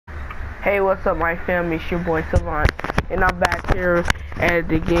Hey, what's up, my family? It's your boy Savant, and I'm back here at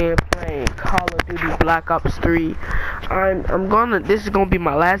the game playing Call of Duty Black Ops 3. This is gonna be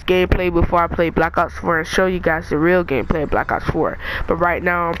my last gameplay before I play Black Ops 4 and show you guys the real gameplay of Black Ops 4. But right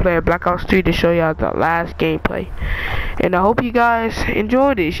now, I'm playing Black Ops 3 to show y'all the last gameplay. And I hope you guys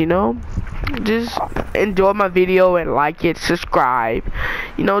enjoy this. Just enjoy my video and like it, subscribe,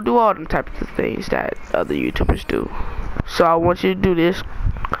 do all them types of things that other YouTubers do. So I want you to do this,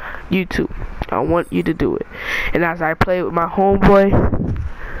 YouTube. I want you to do it. And as I play with my homeboy,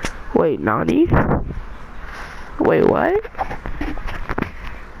 wait, Nani? Wait, what?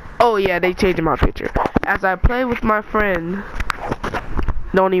 Oh yeah, they changed my picture. As I play with my friend,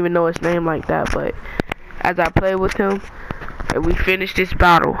 don't even know his name like that, but as I play with him and we finish this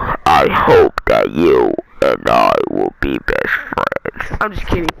battle, I hope that you and I will be best friends. I'm just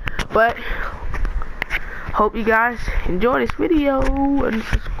kidding, but hope you guys enjoy this video and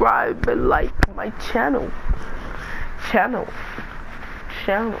subscribe and like my channel.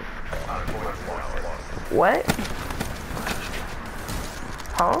 What?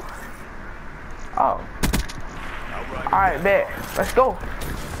 Huh? Oh. Alright, bet. Let's go.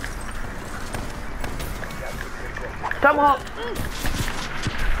 Come on.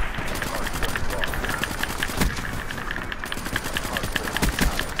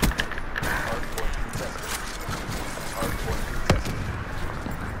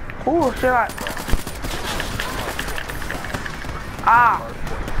 Ooh, shit.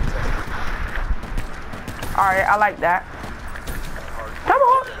 Alright, I like that. Come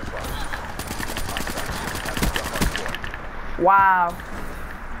on. Wow.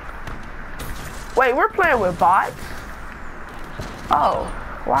 Wait, we're playing with bots? Oh,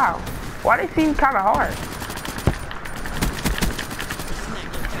 wow. Why they seem kind of hard?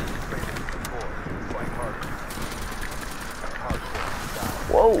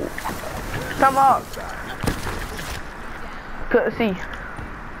 Whoa. Come on. Couldn't see.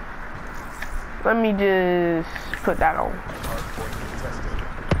 Let me just put that on.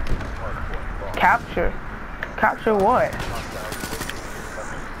 Capture. Capture what?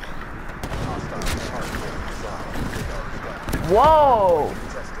 Whoa!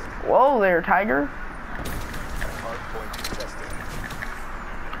 Whoa there, Tiger.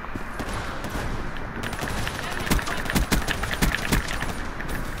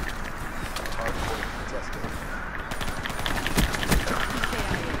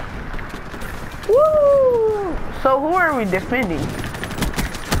 Woo! So who are we defending?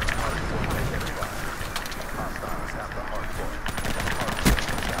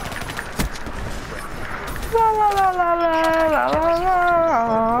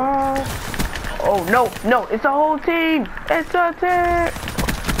 Oh no, it's a whole team. It's a team.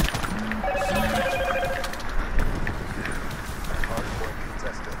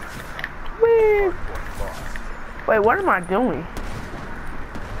 Whee. Wait, what am I doing?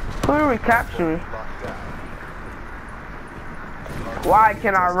 Who are we capturing? Why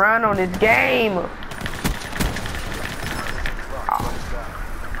can I run on this game? Oh,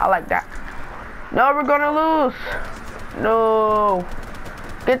 I like that. No, we're gonna lose. No.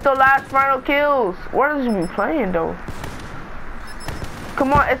 Get the last final kills. What is we playing though?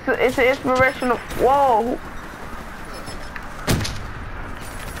 Come on, it's an inspirational. Whoa.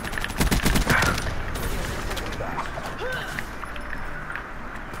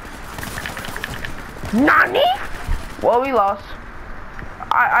 Nani? Well, we lost.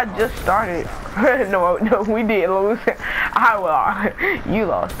 I just started. no, we didn't lose. I lost. You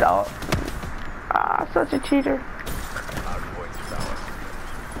lost, dog. Such a cheater.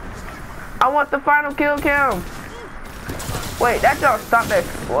 I want the final kill cam. Wait, that don't stop that.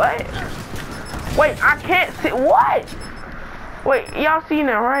 What? Wait, I can't see. What? Wait, y'all seen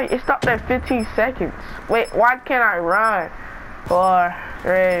that, right? It stopped at 15 seconds. Wait, why can't I run? 4,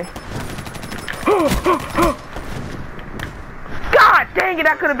 3. God dang it,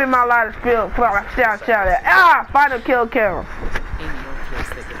 that could have been my lightest field. Shout. Final kill cam.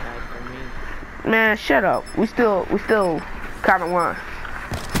 Man, shut up. We still kind of won.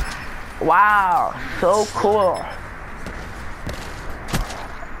 Wow, so cool.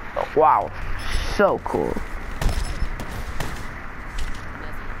 Wow, so cool.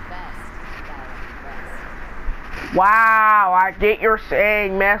 Wow, I get your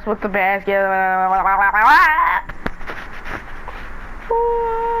saying, mess with the basket.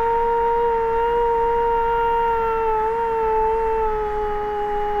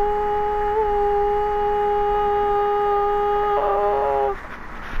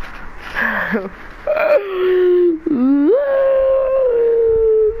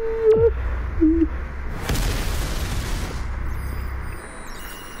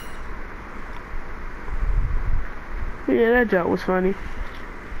 Yeah, that joke was funny.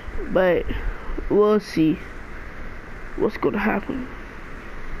 But we'll see what's gonna happen.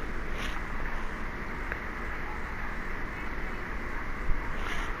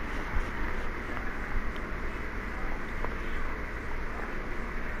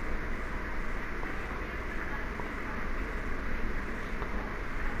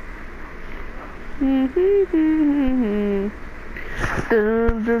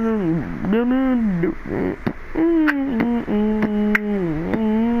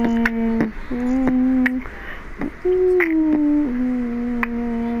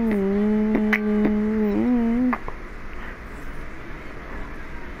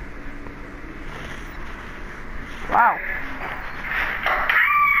 Wow.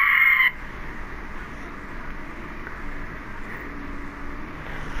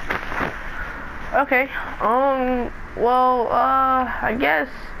 Okay. Well, I guess.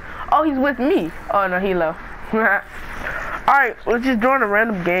 Oh, he's with me. Oh no, he left. Alright, let's just join a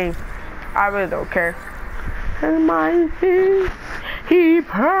random game. I really don't care. And my feet, he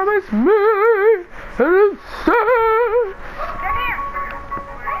promised me and said,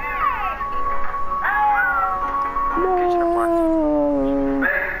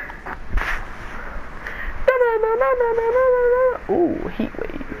 ooh, heat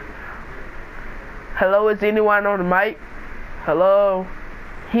wave. Hello, is anyone on the mic? Hello?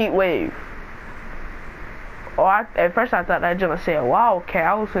 Heat wave. Oh, at first I thought that gonna say, wow, okay,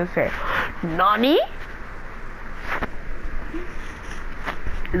 I was gonna say, Nani?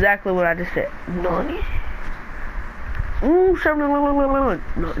 Exactly what I just said. Nani? Ooh,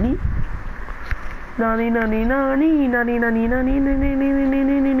 Nani? Nani, nani, nani, nani, nani, nani,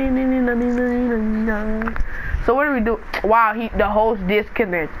 nani. So what do we do? Wow, the host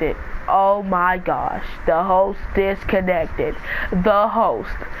disconnected. Oh my gosh, the host disconnected. The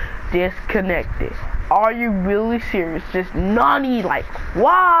host disconnected. Are you really serious? Just Nani, like,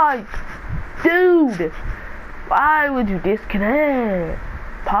 why? Dude, why would you disconnect?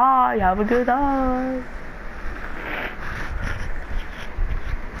 Bye, have a good time.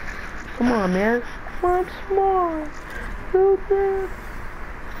 Come on, man. Once more, do this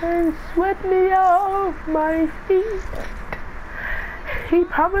and sweat me off my feet. He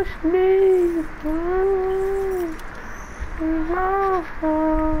promised me.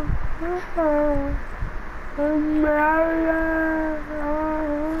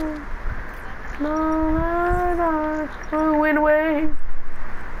 Win away.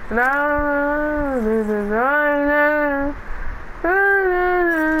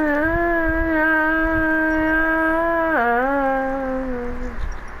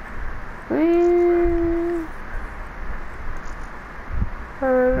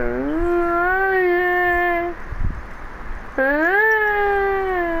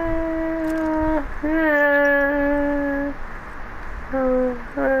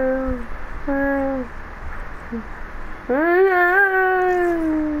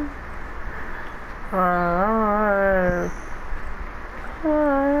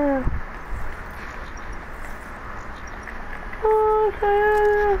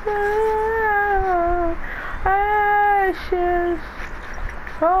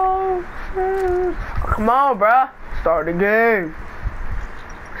 Come on, bruh. Start the game.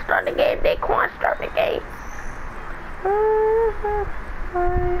 Start the game, Daquan. Start the game.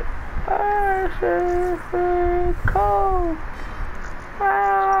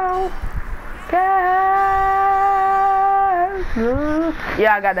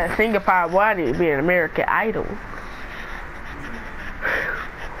 Yeah, I got that singer power. Boy, I need to be an American Idol.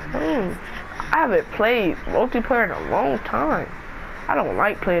 I haven't played multiplayer in a long time. I don't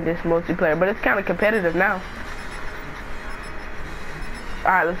like playing this multiplayer, but it's kind of competitive now.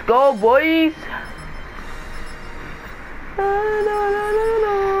 Alright, let's go, boys.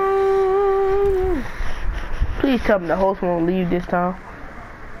 Please tell me the host won't leave this time.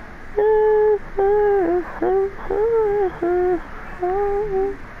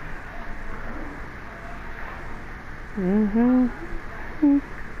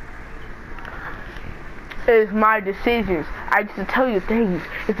 It's my decisions. I just tell you things.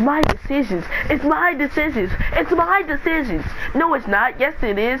 It's my decisions. It's my decisions. It's my decisions. No, it's not. Yes,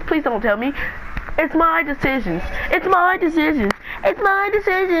 it is. Please don't tell me. It's my decisions. It's my decisions. It's my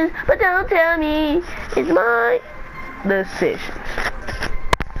decisions. But don't tell me. It's my decisions.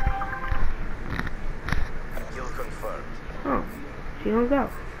 Kill confirmed. Oh, she hung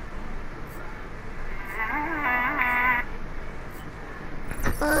out.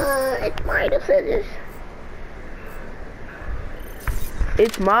 It's my decisions.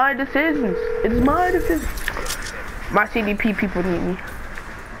 It's my decisions. It's my decisions. My CDP people need me.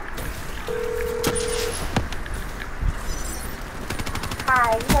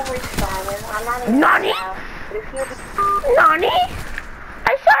 I'm not in Nani? now. But if you Nani?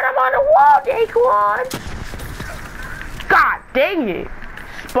 I shot him on the wall, Daquan. God dang it.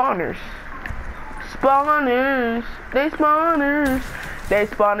 Spawners. Spawners. They spawners. They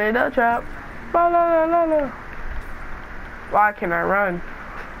spawn in the trap. La la la la. Why can I run?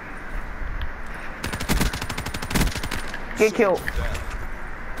 Get killed.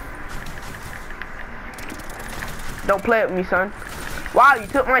 Don't play with me, son. Wow, you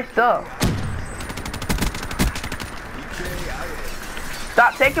took my stuff.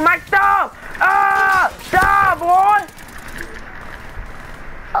 Stop taking my stuff! Ah! Stop, boy!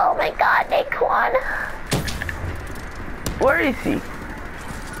 Oh my god, Daquan. Where is he?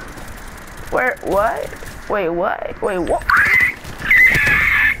 Where? What? Wait, what? Wait, what?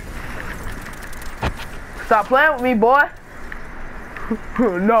 Stop playing with me, boy.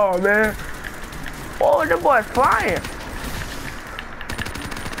 No, man. Oh, the boy's flying.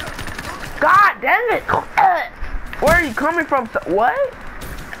 God dang it. Where are you coming from? What?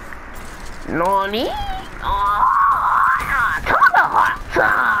 Nani? Oh, Tomahawk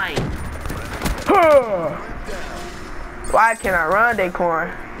time. Why can't I run,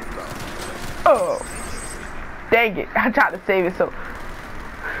 Daquan? Oh. Dang it. I tried to save it, so.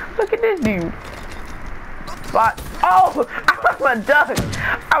 Look at this dude. But, oh, I'm a duck.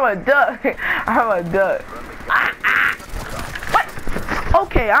 I'm a duck. I'm a duck. What?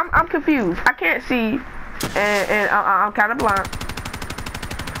 Okay, I'm confused. I can't see, and I'm kind of blind.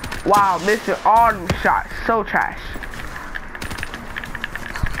 Wow, missing all them shots. So trash.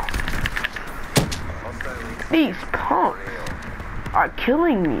 These punks are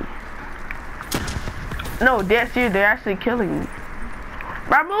killing me. No, that's you. They're actually killing me.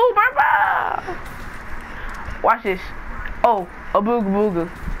 Babu, babu. Watch this. Oh, a booga booga.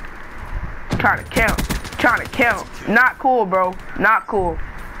 Trying to count. Trying to count. Not cool, bro. Not cool.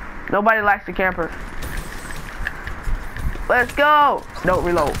 Nobody likes the camper. Let's go. Don't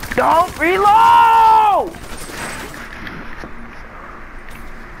reload. Don't reload!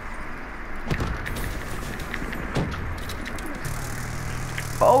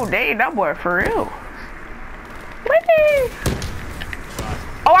 Oh, dang, that boy for real. Whee!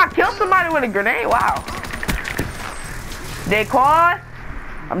 Oh, I killed somebody with a grenade. Wow. Daquan,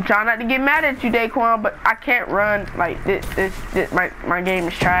 I'm trying not to get mad at you, Daquan, but I can't run like this. My game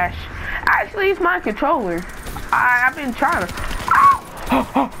is trash. Actually, it's my controller. I've been trying to.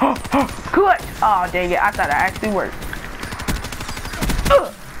 Good. Oh, dang it! I thought it actually worked.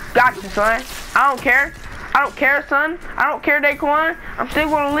 Gotcha, son. I don't care. I don't care, son. I don't care, Daquan. I'm still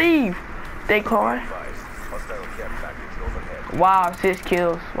gonna leave, Daquan. Wow, 6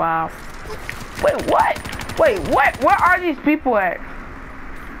 kills. Wow. Wait, what? Wait, what? Where are these people at?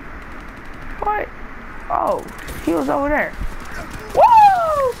 What? Oh, he was over there.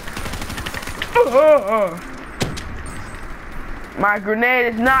 Woo! My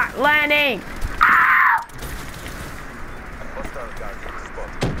grenade is not landing. Ah!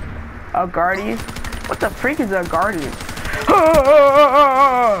 A guardian? What the freak is a guardian?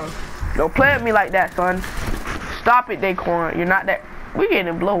 Don't play with me like that, son. Stop it, Daquan. You're not that. We're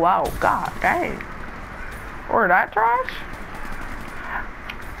getting blow out. God dang. Or that trash?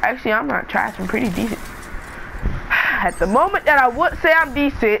 Actually, I'm not trash. I'm pretty decent. At the moment that I would say I'm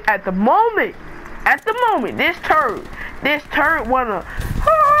decent, at the moment, this turd wanna.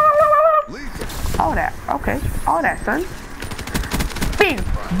 All that. Okay. All that, son. Bing!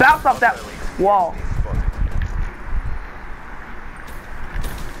 Bounce off that wall.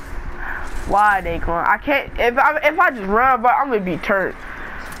 Why, Daquan? I can't. If I just run, but I'm gonna be turned.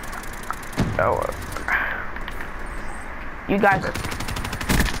 Oh. You guys are.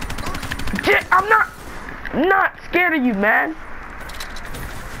 I'm not scared of you, man.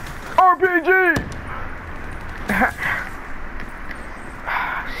 RPG.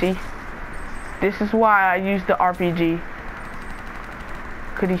 See, this is why I use the RPG.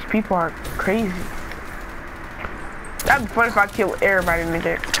 Cause these people are crazy. That'd be fun if I killed everybody in the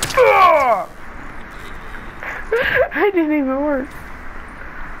game. It didn't even work.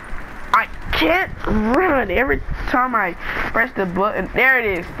 I can't run every time I press the button. There it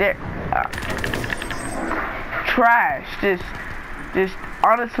is. There. Trash. Just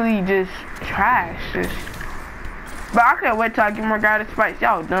honestly, just trash. Just. But I can't wait till I get more guided spikes.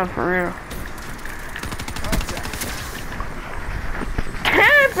 Y'all done for real.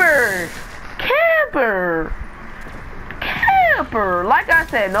 Camper. Camper. Camper. Like I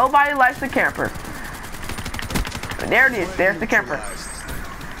said, nobody likes the camper. But there it is. There's the camper.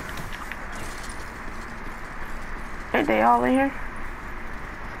 Ain't they all in here?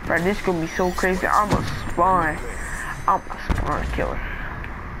 Bro, this is gonna be so crazy. I'm a spawn killer.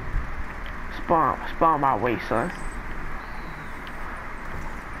 Spawn my way, son.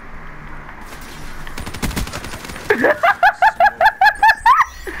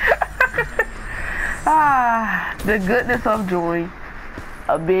 The goodness of joy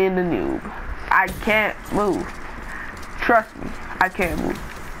of being a noob. I can't move. Trust me, I can't move.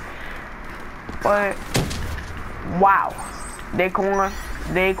 But wow, Daquan.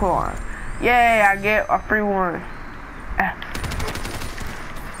 Yay, I get a free one.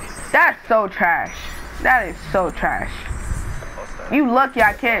 That's so trash. That is so trash. You lucky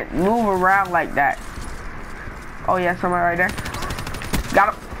I can't move around like that. Oh yeah, somebody right there.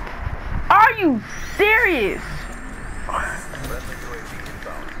 Got him. Are you serious?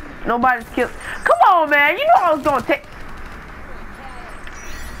 Nobody's killed. Come on, man. You know I was gonna take.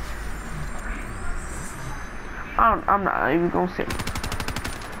 I'm not even gonna sit.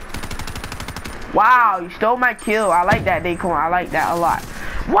 Wow, you stole my kill. I like that, Daquan. I like that a lot.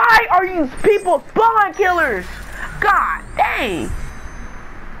 Why are you people spawn killers? God dang.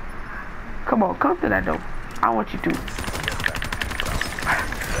 Come on, come to that door. I want you to.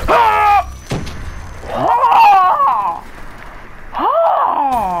 Oh! Oh!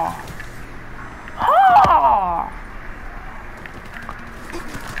 Oh! Oh!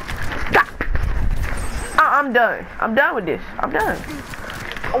 Stop. I'm done. I'm done with this. I'm done.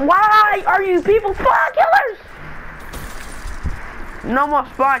 Why are you people spawn killers? No more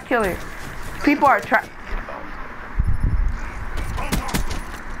spawn killers. People are trapped.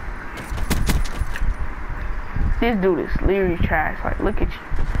 This dude is literally trash. Like, look at you.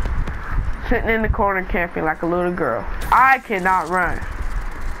 Sitting in the corner camping like a little girl. I cannot run.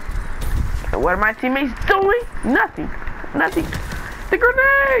 And what are my teammates doing? Nothing. Nothing. The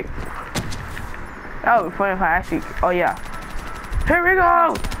grenade! That would be funny if I actually... Oh, yeah. Here we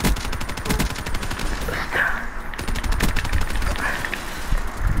go!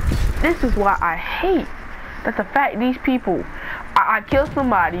 This is what I hate. That's the fact these people... I kill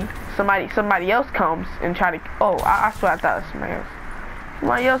somebody else comes and try to... Oh, I swear I thought it was somebody else.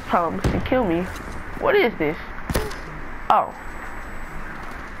 Somebody else comes and kill me. What is this? Oh.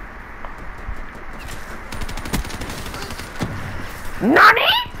 Nani?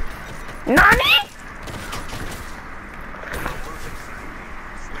 Nani?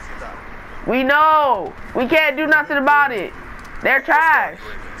 We know. We can't do nothing about it. They're trash.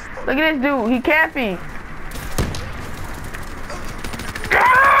 Look at this dude. He camping.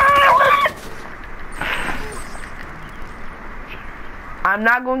 I'm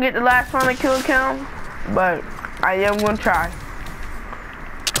not gonna get the last one to kill count, but I am gonna try.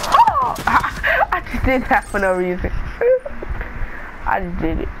 Oh, I just did that for no reason. I just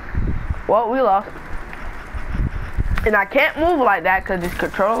did it. Well, we lost. And I can't move like that because this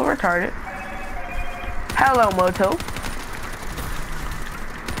controller retarded. Hello, Moto.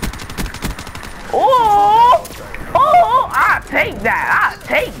 Oh! Oh! I'll take that. I'll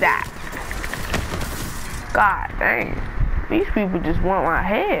take that. God dang. These people just want my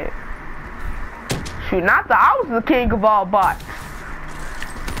head. Shoot, not that I was the king of all bots.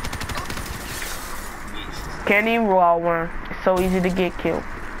 Can't even roll one. It's so easy to get killed.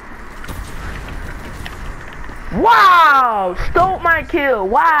 Wow! Stole my kill.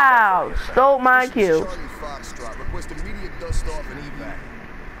 Wow! Stole my kill.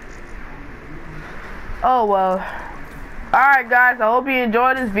 Oh well. Alright guys, I hope you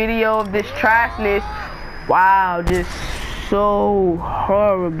enjoyed this video of this trashness. Wow, just so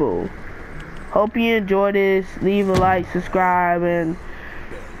horrible. Hope you enjoyed this. Leave a like, subscribe, and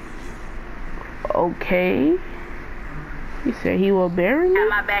okay. He said he will bury me.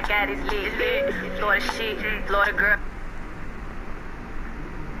 My back at his lit. Lord of shit, Lord of girl.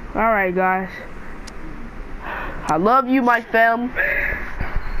 Alright guys. I love you, my fam.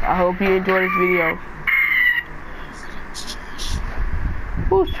 I hope you enjoyed this video.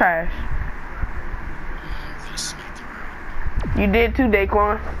 Who's trash? You did too,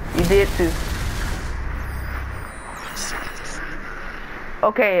 Daquan. You did too.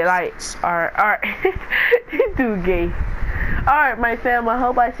 Okay, like, alright. This dude gay. Alright, my fam, I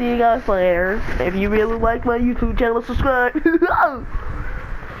hope I see you guys later. If you really like my YouTube channel, subscribe.